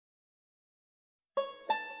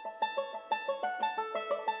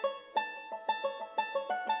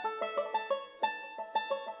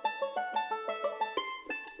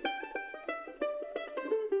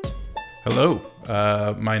Hello,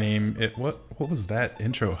 my name. What was that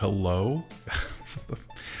intro? Hello.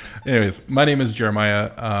 Anyways, my name is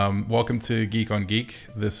Jeremiah. Welcome to Geek on Geek.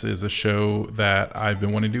 This is a show that I've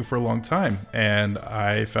been wanting to do for a long time, and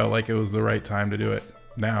I felt like it was the right time to do it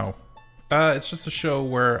now. It's just a show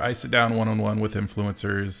where I sit down one-on-one with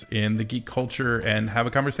influencers in the geek culture and have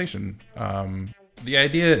a conversation. The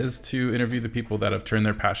idea is to interview the people that have turned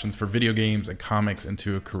their passions for video games and comics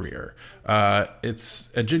into a career.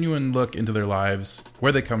 It's a genuine look into their lives,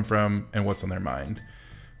 where they come from, and what's on their mind.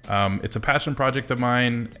 It's a passion project of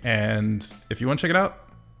mine, and if you want to check it out,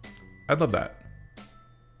 I'd love that.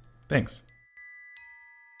 Thanks.